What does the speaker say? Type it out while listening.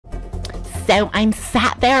So I'm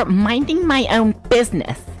sat there minding my own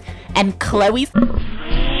business, and Chloe's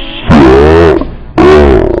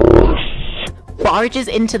barges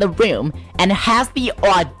into the room and has the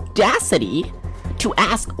audacity to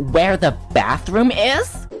ask where the bathroom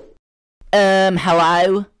is?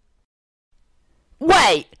 Hello?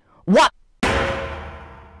 Wait, what?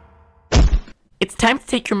 It's time to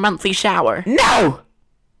take your monthly shower. No!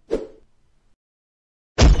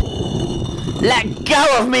 Let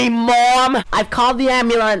go of me, Mom! I've called the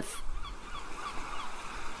ambulance.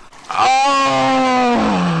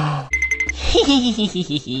 Oh!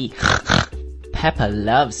 Peppa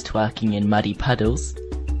loves twerking in muddy puddles.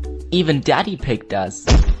 Even Daddy Pig does.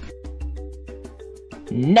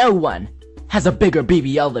 No one has a bigger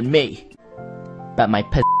BBL than me. But my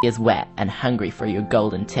pussy is wet and hungry for your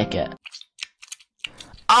golden ticket.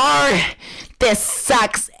 Arrgh! This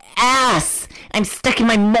sucks ass! I'm stuck in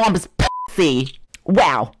my mom's pussy!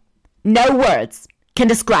 Wow, no words can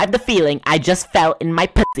describe the feeling I just felt in my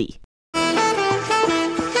pussy.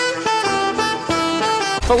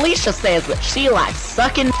 Felicia says that she likes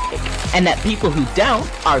sucking dick, and that people who don't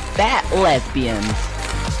are fat lesbians.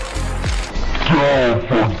 Don't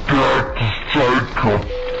forget to take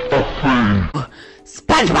a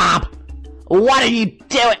SpongeBob! What are you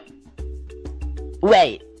doing?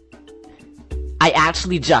 Wait, I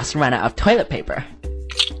actually just ran out of toilet paper.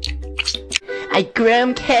 I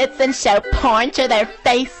groom kids and show porn to their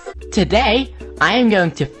face. Today, I am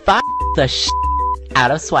going to fuck the shit out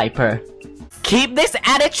of Swiper. Keep this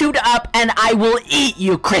attitude up and I will eat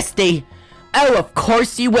you, Christy. Oh, of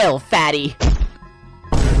course you will, fatty.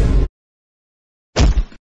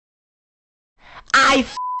 I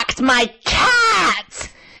fucked my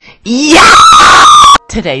cat! Yeah!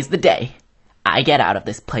 Today's the day. I get out of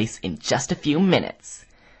this place in just a few minutes.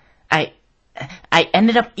 I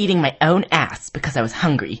ended up eating my own ass because I was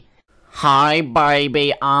hungry. Hi,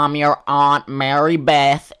 baby, I'm your Aunt Mary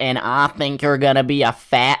Beth, and I think you're gonna be a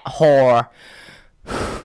fat whore.